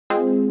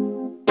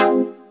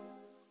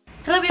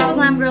Hello beautiful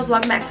glam girls,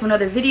 welcome back to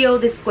another video.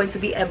 This is going to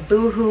be a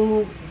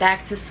Boohoo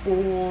back to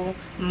school,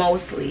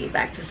 mostly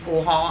back to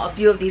school haul. A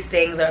few of these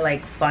things are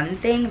like fun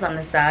things on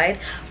the side,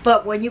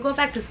 but when you go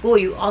back to school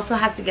you also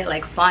have to get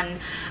like fun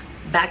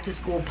back to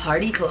school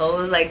party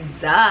clothes, like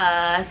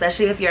duh,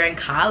 especially if you're in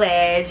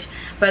college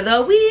for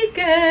the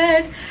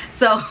weekend.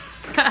 So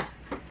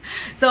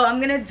so I'm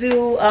gonna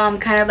do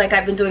kind of like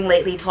I've been doing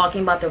lately,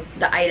 talking about the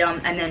item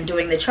and then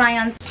doing the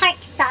try-ons.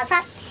 Part, so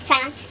top,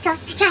 try on, top,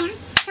 try on.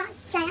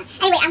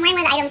 Anyway, I'm wearing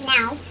one of the items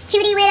now.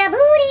 Cutie with a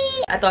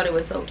booty. I thought it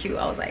was so cute.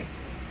 I was like,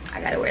 I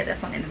gotta wear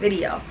this one in the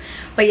video.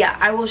 But yeah,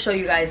 I will show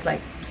you guys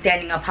like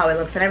standing up how it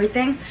looks and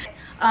everything.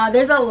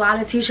 There's a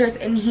lot of t-shirts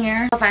in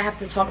here. If I have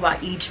to talk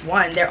about each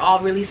one, they're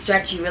all really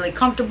stretchy, really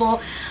comfortable.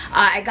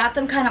 I got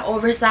them kind of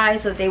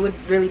oversized so they would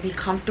really be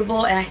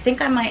comfortable, and I think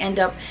I might end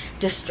up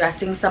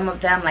distressing some of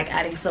them, like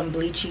adding some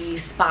bleachy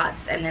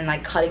spots and then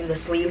like cutting the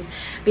sleeves,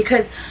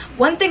 because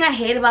one thing I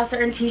hate about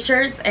certain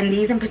t-shirts, and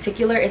these in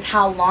particular, is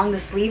how long the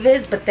sleeve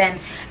is, but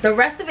then the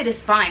rest of it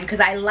is fine because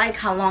I like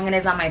how long it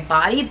is on my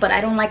body, but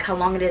I don't like how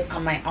long it is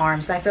on my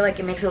arms. So I feel like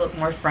it makes it look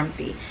more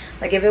frumpy.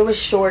 Like if it was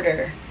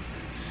shorter,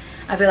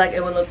 I feel like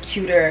it would look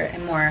cuter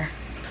and more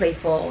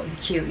playful and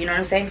cute, you know what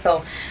I'm saying? So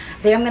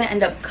I think I'm gonna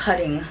end up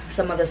cutting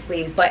some of the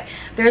sleeves, but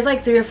there's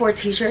like 3 or 4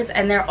 t-shirts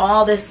and they're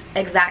all this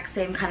exact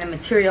same kind of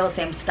material,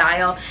 same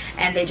style,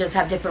 and they just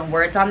have different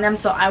words on them.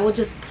 So I will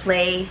just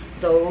play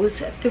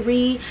those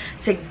 3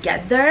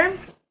 together.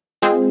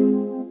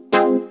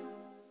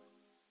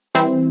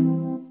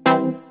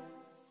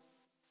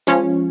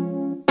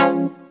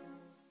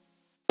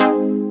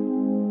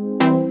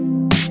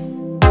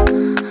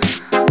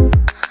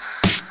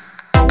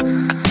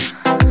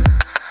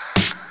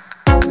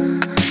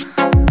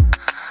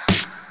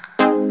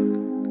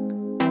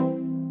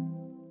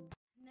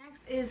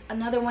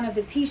 Another one of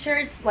the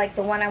t-shirts, like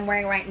the one I'm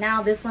wearing right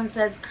now. This one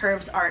says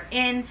curves are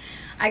in.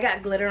 I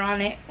got glitter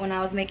on it when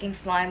I was making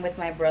slime with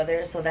my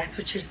brother, so that's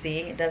what you're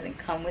seeing. It doesn't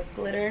come with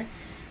glitter,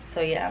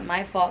 so yeah,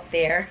 my fault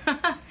there.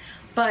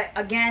 But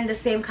again, the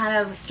same kind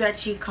of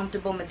stretchy,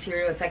 comfortable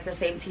material. It's like the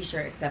same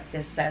t-shirt, except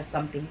this says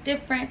something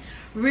different.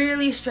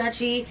 Really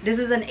stretchy. This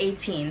is an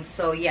 18,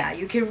 so yeah,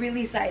 you can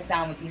really size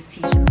down with these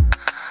t-shirts.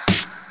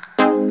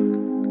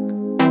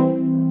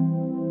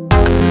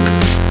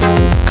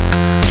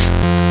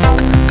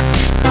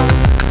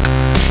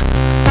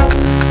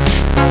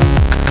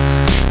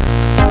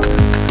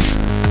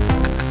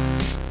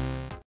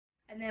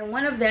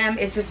 One of them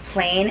is just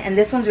plain, and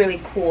this one's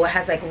really cool. It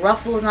has like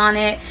ruffles on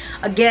it.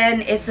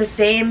 Again, it's the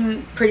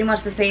same, pretty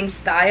much the same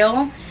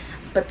style,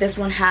 but this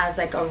one has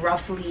like a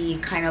ruffly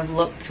kind of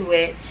look to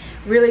it.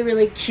 Really,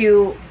 really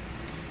cute.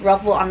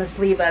 Ruffle on the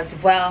sleeve as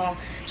well.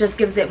 Just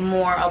gives it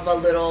more of a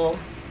little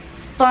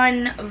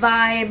fun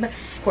vibe.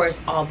 Of course,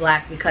 all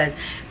black because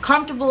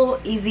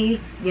comfortable,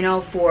 easy, you know,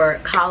 for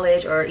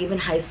college or even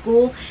high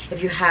school.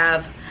 If you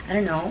have, I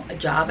don't know, a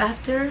job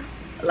after.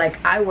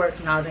 Like I worked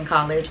when I was in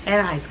college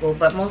and high school,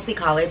 but mostly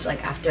college.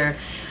 Like after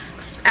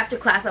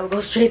class I would go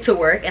straight to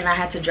work, and I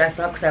had to dress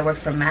up because I worked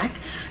for Mac,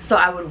 so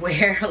I would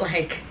wear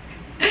like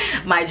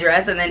my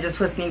dress and then just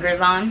put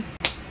sneakers on,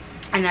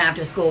 and then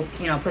after school,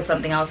 you know, put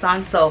something else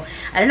on. So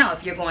I don't know,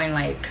 if you're going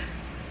like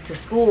to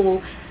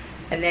school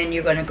and then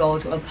you're gonna go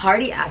to a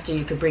party after,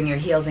 you could bring your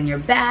heels in your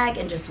bag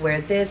and just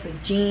wear this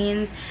with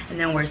jeans, and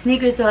then wear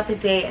sneakers throughout the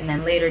day, and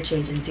then later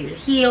change into your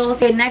heels.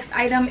 Okay, next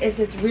item is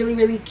this really,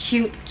 really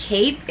cute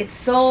cape. It's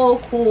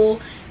so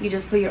cool. You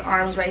just put your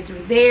arms right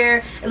through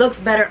there. It looks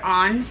better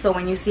on, so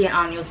when you see it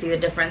on, you'll see the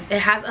difference. It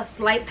has a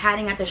slight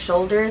padding at the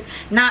shoulders,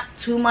 not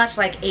too much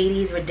like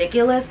 80s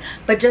ridiculous,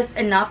 but just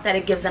enough that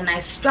it gives a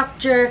nice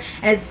structure,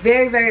 and it's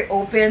very, very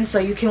open, so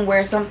you can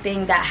wear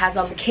something that has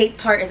a cape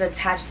part is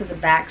attached to the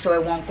back, so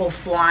it won't go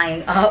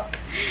flying up.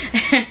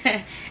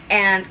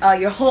 And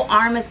your whole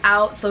arm is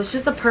out, so it's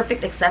just a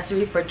perfect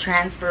accessory for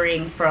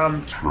transitioning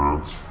from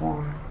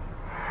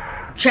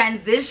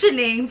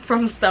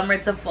summer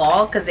to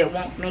fall, because it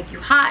won't make you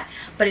hot,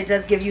 but it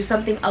does give you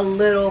something a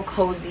little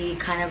cozy,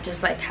 kind of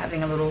just like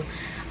having a little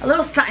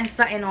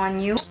something on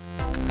you.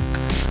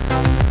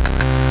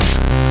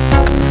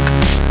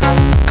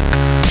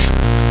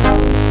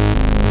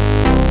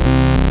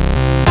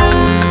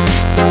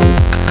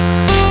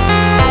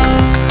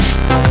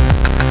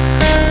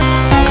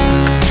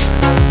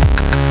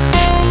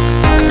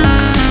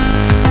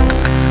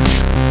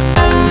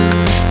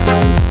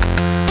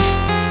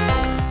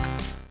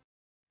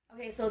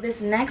 So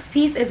this next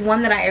piece is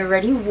one that I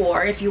already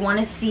wore. If you want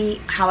to see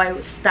how I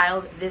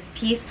styled this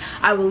piece,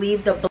 I will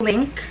leave the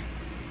link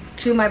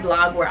to my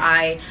blog where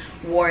I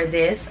wore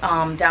this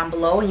down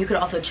below, and you could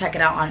also check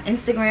it out on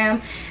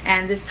Instagram.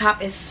 And this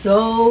top is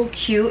so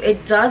cute.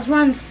 It does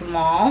run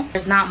small.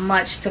 There's not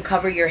much to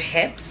cover your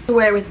hips. I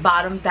wear it with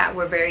bottoms that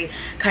were very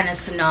kind of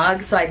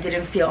snug, so I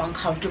didn't feel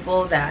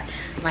uncomfortable that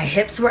my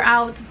hips were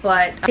out,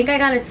 but I think I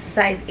got a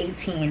size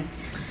 18.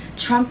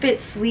 Trumpet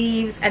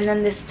sleeves, and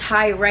then this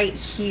tie right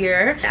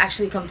here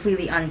actually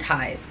completely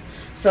unties.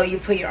 So you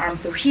put your arm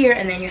through here,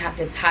 and then you have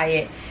to tie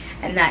it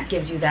and that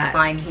gives you that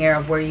line here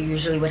of where you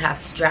usually would have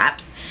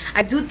straps.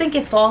 I do think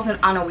it falls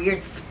on a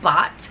weird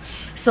spot,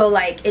 so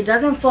like it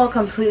doesn't fall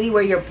completely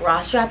where your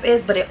bra strap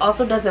is, but it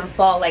also doesn't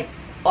fall like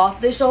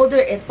off the shoulder.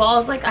 It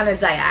falls like on a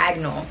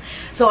diagonal,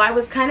 so I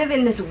was kind of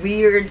in this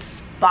weird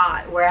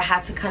spot where I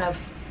had to kind of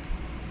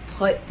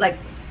put like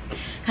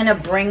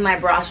bring my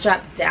bra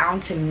strap down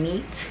to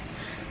meet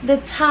the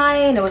tie,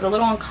 and it was a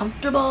little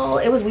uncomfortable.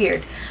 It was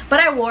weird, but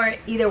I wore it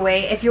either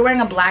way. If you're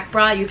wearing a black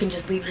bra, you can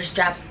just leave your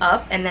straps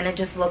up and then it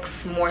just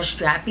looks more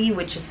strappy,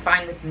 which is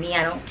fine with me.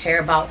 I don't care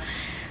about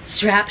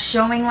straps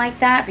showing like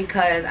that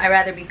because I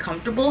rather be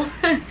comfortable.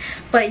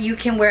 But you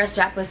can wear a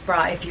strapless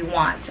bra if you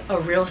want a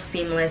real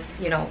seamless,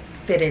 you know,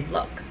 fitted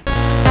look.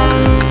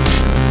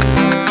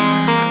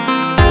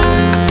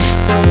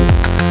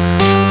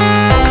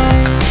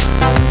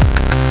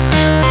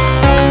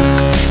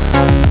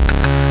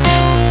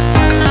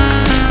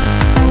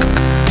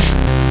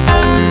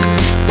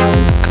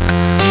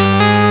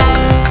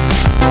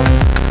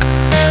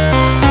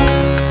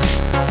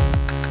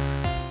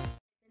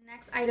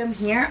 Item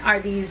here are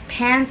these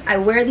pants. I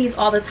wear these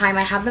all the time.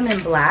 I have them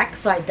in black,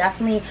 so I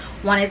definitely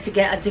wanted to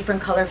get a different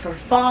color for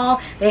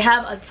fall. They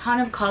have a ton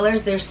of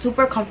colors. They're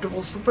super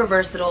comfortable, super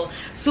versatile,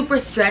 super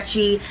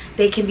stretchy.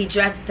 They can be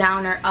dressed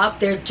down or up.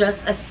 They're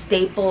just a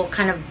staple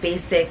kind of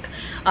basic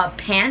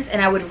pant,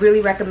 and I would really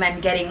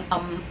recommend getting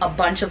a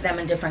bunch of them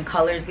in different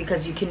colors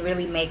because you can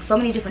really make so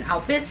many different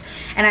outfits,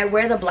 and I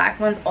wear the black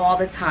ones all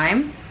the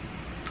time.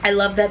 I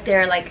love that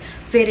they're like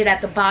fitted at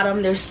the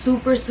bottom. They're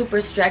super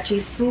stretchy,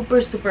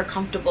 super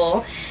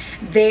comfortable.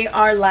 They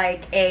are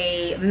like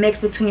a mix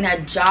between a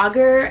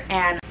jogger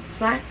and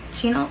slack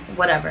chinos,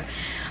 whatever.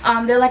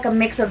 They're like a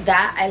mix of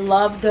that. I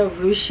love the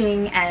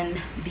ruching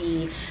and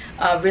the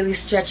really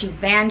stretchy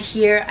band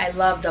here. I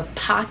love the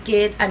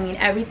pockets. I mean,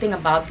 everything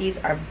about these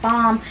are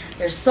bomb.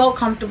 They're so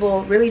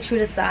comfortable, really true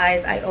to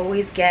size. I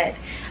always get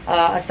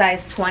a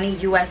size 20,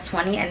 US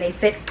 20, and they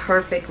fit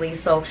perfectly.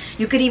 So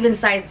you could even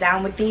size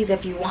down with these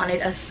if you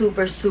wanted a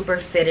super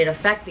fitted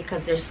effect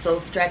because they're so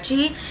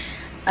stretchy.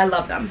 I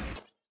love them.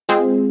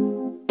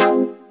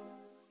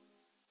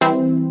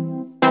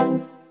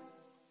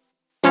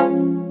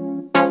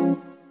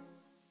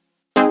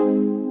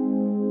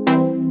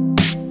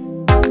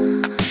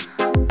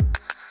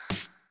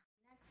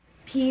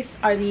 Piece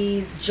are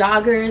these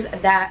joggers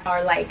that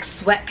are like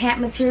sweatpant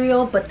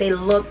material, but they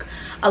look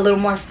a little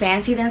more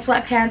fancy than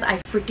sweatpants. I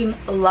freaking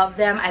love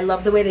them. I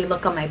love the way they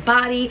look on my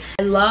body.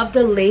 I love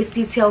the lace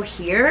detail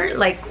here.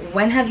 Like,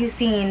 when have you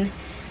seen,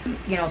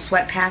 you know,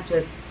 sweatpants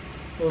with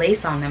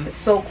lace on them? It's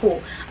so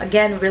cool.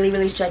 Again,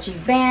 really stretchy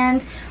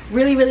band,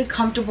 really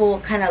comfortable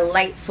kind of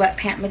light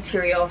sweatpant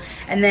material.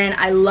 And then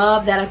I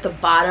love that at the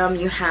bottom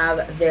you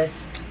have this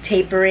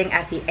tapering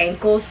at the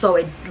ankle, so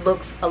it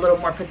looks a little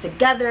more put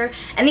together.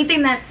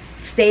 Anything that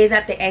stays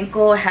at the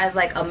ankle, has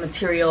like a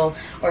material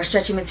or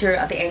stretchy material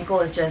at the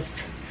ankle, is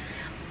just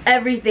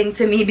everything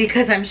to me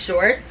because I'm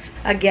short.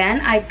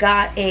 Again, I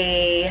got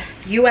a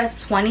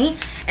US 20,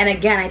 and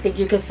again, I think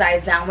you could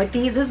size down with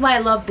these. This is why I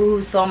love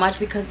Boohoo so much,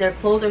 because their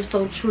clothes are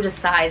so true to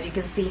size. You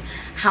can see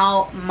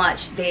how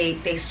much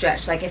they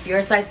stretch. Like, if you're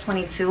a size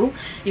 22,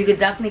 you could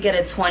definitely get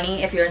a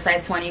 20. If you're a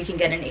size 20, you can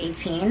get an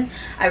 18.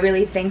 I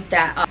really think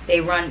that they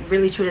run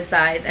really true to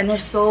size, and they're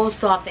so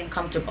soft and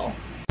comfortable.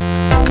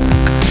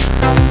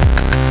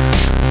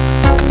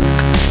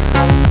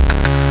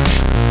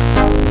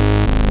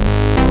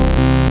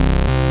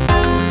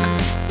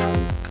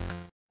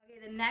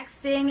 Next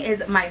thing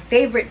is my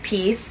favorite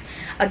piece.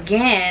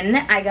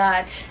 Again, I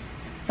got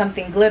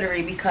something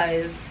glittery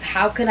because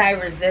how could I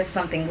resist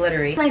something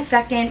glittery? My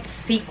second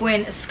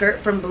sequin skirt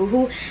from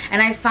Boohoo,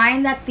 and I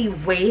find that the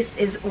waist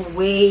is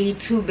way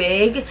too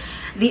big.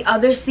 The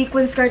other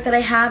sequin skirt that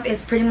I have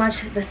is pretty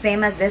much the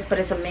same as this, but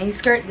it's a mini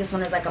skirt. This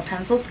one is like a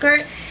pencil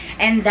skirt,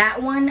 and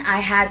that one I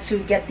had to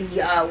get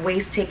the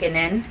waist taken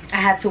in. I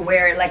had to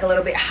wear it like a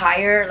little bit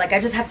higher. Like, I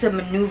just have to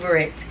maneuver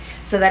it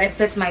so that it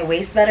fits my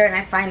waist better, and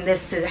I find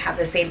this to have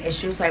the same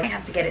issue, so I might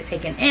have to get it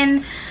taken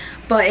in.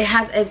 But it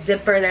has a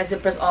zipper that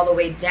zippers all the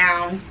way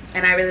down,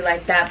 and I really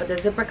like that. But the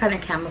zipper kind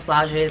of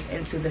camouflages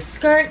into the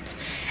skirt,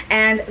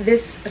 and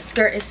this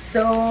skirt is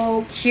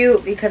so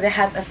cute because it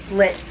has a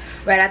slit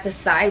right at the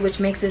side, which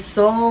makes it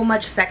so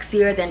much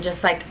sexier than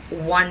just like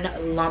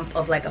one lump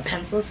of like a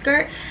pencil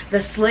skirt. The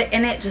slit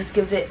in it just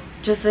gives it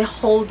just a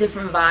whole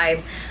different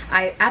vibe.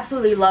 I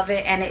absolutely love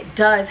it, and it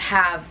does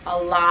have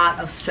a lot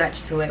of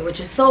stretch to it, which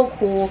is so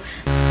cool.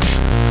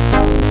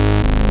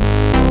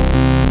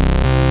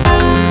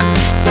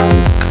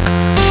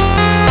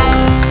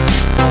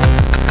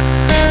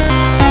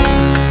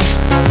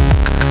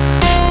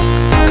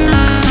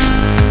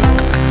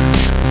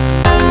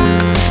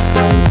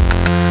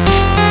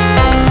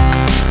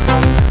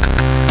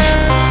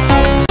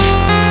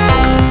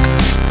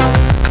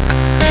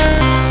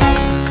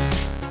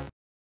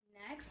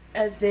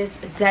 As this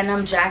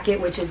denim jacket,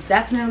 which is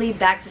definitely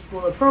back to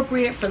school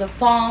appropriate for the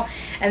fall.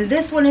 And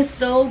this one is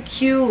so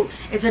cute.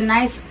 It's a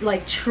nice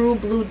like true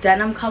blue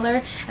denim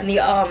color, and the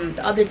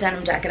other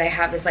denim jacket I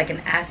have is like an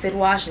acid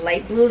wash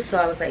light blue, so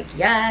I was like,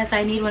 yes,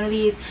 I need one of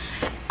these.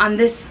 On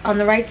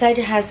the right side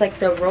it has like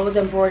the rose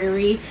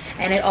embroidery,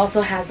 and it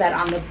also has that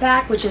on the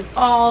back, which is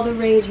all the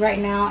rage right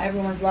now.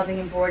 Everyone's loving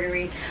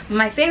embroidery. But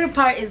my favorite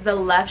part is the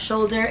left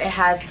shoulder. It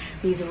has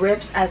these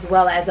rips as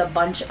well as a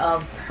bunch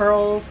of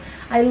pearls.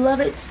 I love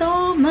it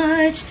so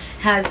much.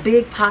 Has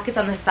big pockets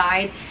on the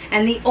side,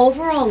 and the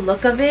overall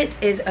look of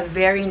it is a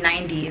very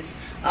 90s.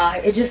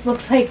 It just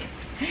looks like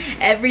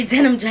every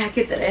denim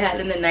jacket that I had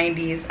in the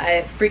 90s.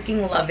 I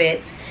freaking love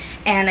it.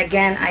 And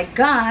again, I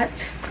got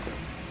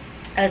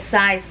a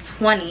size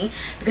 20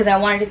 because I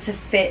wanted it to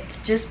fit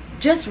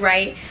just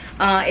right.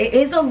 It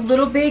is a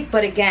little big,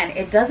 but again,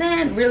 it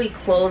doesn't really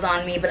close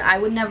on me. But I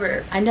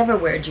never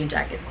wear a jean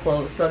jacket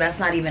closed, so that's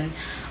not even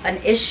an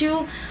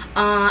issue.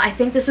 I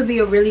think this would be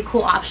a really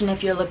cool option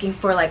if you're looking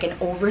for like an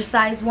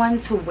oversized one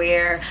to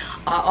wear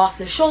off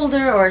the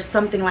shoulder or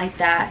something like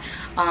that,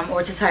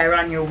 or to tie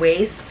around your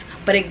waist.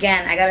 But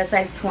again, I got a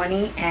size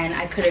 20 and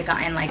I could have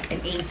gotten like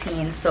an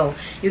 18, so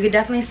you could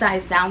definitely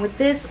size down with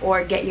this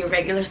or get your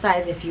regular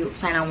size if you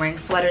plan on wearing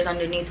sweaters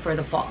underneath for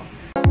the fall.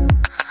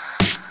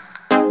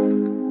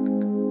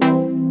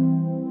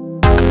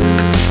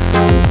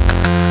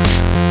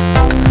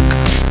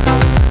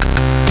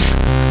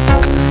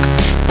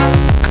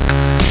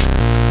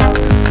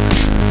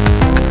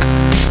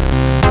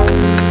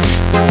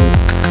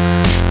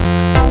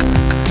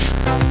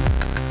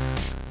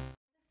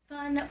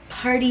 Fun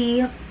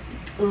party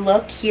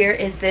look here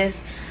is this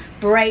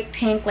bright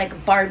pink,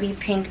 like Barbie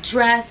pink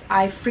dress.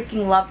 I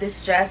freaking love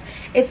this dress.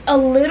 It's a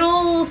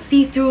little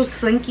see-through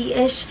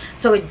slinky-ish,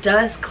 so it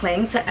does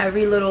cling to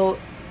every little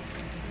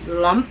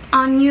lump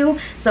on you.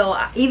 So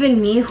even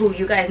me, who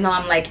you guys know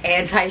I'm like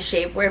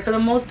anti-shapewear for the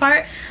most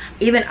part,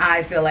 even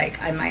I feel like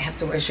I might have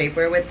to wear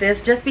shapewear with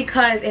this, just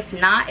because if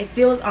not, it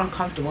feels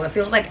uncomfortable. It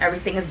feels like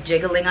everything is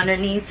jiggling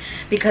underneath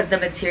because the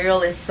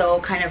material is so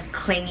kind of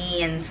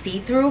clingy and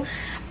see-through.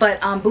 But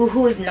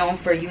Boohoo is known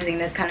for using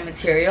this kind of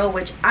material,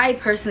 which I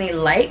personally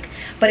like,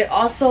 but it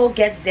also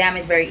gets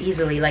damaged very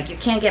easily. Like, you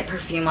can't get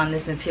perfume on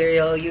this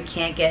material, you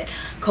can't get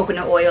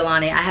coconut oil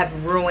on it. I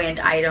have ruined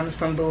items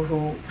from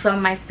Boohoo. Some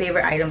of my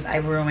favorite items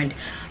I've ruined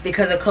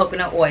because of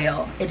coconut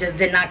oil. It just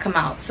did not come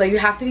out. So you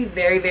have to be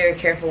very, very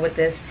careful with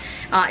this.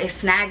 It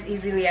snags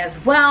easily as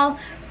well,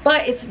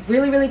 but it's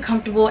really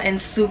comfortable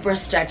and super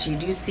stretchy.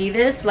 Do you see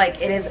this?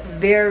 Like, it is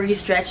very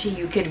stretchy.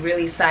 You could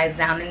really size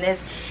down in this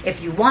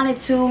if you wanted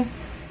to.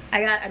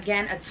 I got,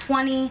 again, a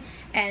 20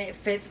 and it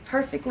fits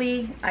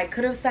perfectly. I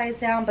could have sized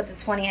down, but the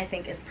 20 I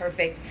think is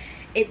perfect.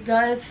 It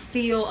does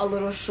feel a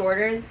little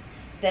shorter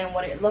than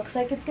what it looks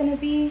like it's gonna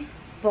be,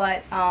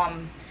 but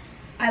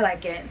I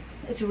like it.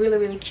 It's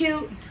really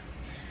cute.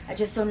 I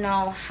just don't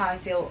know how I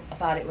feel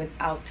about it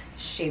without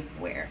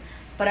shapewear.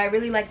 But I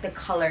really like the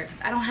color because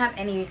I don't have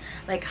any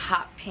like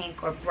hot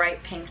pink or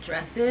bright pink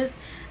dresses,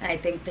 and I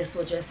think this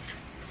will just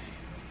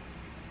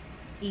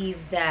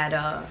ease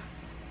that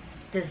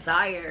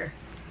desire.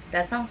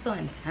 That sounds so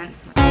intense.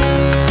 The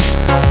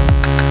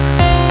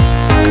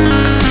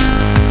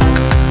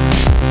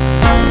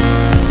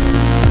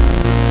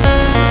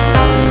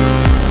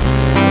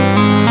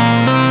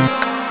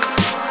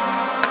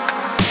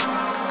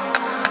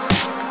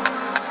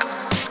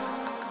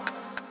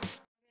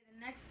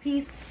next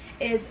piece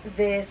is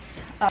this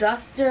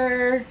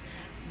duster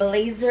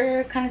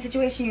blazer kind of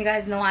situation. You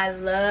guys know I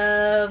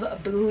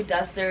love Boohoo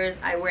dusters.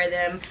 I wear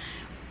them,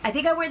 I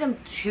think I wear them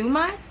too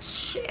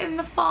much in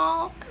the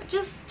fall,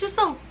 just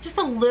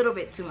a little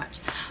bit too much,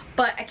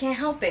 but I can't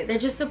help it. They're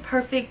just the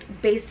perfect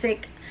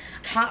basic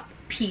top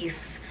piece.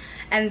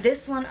 And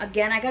this one,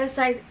 again, I got a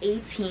size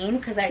 18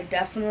 because I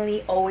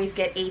definitely always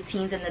get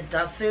 18s in the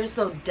dusters,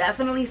 so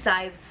definitely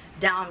size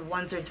down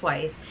once or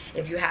twice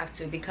if you have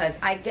to, because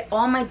I get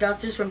all my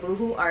dusters from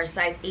Boohoo are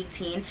size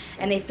 18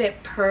 and they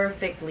fit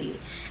perfectly,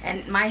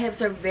 and my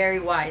hips are very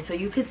wide, so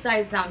you could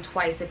size down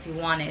twice if you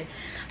wanted.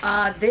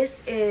 This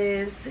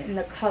is in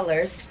the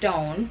color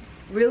Stone.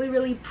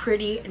 Really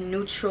pretty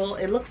neutral.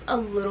 It looks a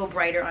little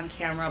brighter on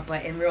camera,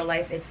 but in real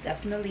life it's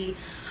definitely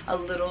a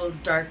little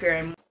darker.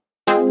 And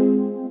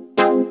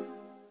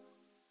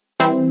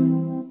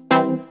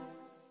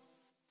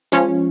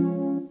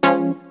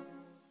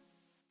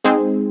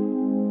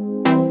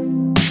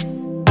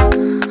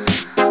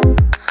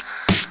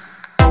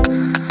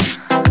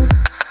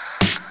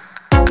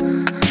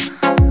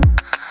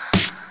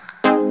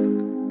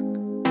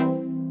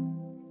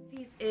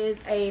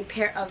a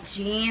pair of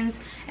jeans,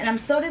 and I'm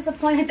so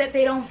disappointed that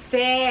they don't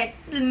fit.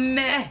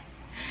 Meh.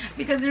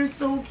 Because they're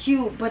so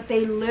cute, but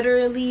they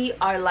literally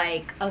are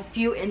like a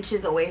few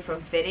inches away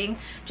from fitting.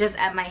 Just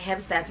at my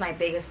hips, that's my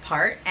biggest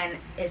part, and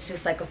it's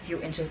just like a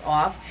few inches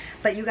off,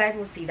 but you guys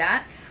will see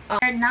that.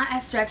 They're not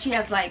as stretchy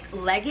as like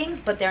leggings,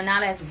 but they're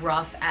not as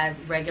rough as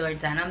regular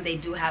denim. They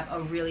do have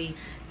a really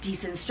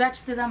decent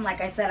stretch to them.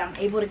 Like I said, I'm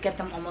able to get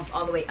them almost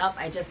all the way up.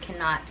 I just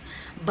cannot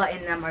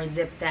button them or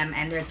zip them,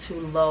 and they're too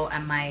low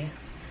at my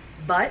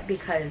butt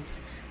because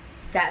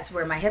that's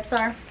where my hips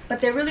are.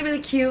 But they're really,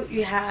 really cute.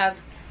 You have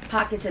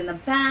pockets in the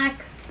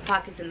back,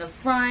 pockets in the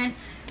front,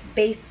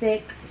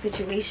 basic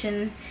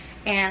situation.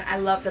 And I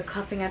love the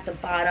cuffing at the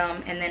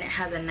bottom, and then it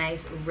has a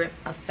nice rip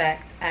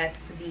effect at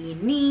the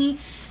knee,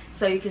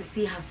 so you can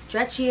see how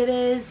stretchy it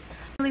is.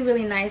 Really,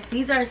 really nice.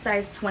 These are a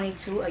size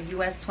 22, a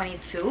US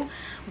 22,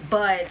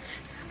 but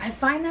I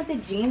find that the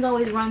jeans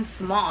always run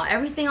small.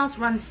 Everything else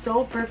runs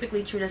so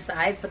perfectly true to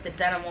size, but the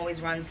denim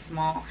always runs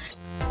small.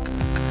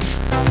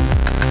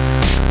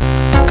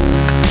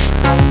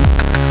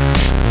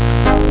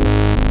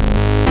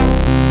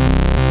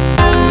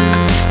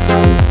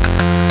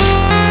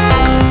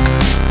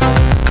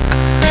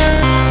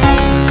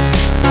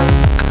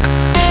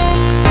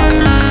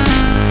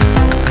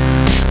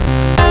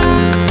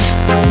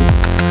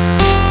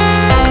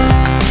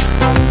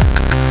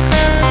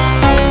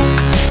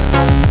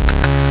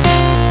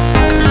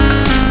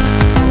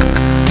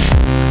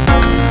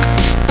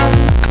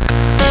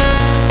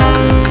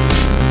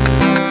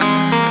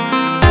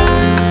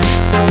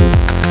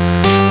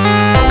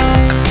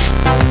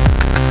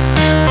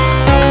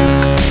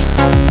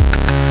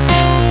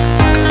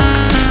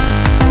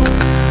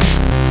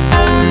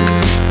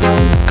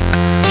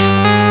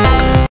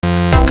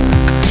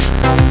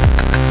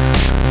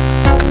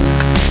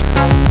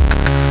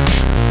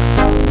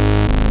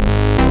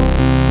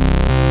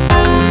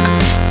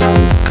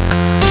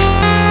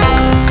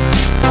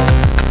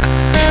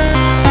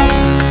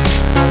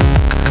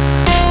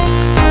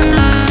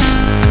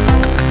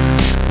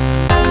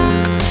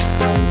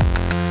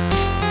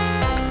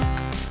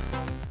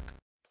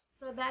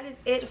 That is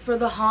it for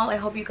the haul. I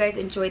hope you guys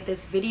enjoyed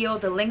this video.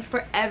 The links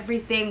for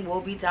everything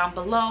will be down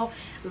below.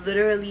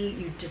 Literally,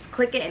 you just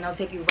click it and it'll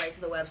take you right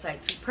to the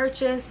website to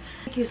purchase.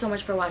 Thank you so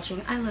much for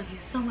watching. I love you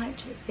so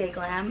much. Stay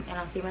glam, and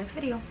I'll see you in my next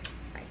video.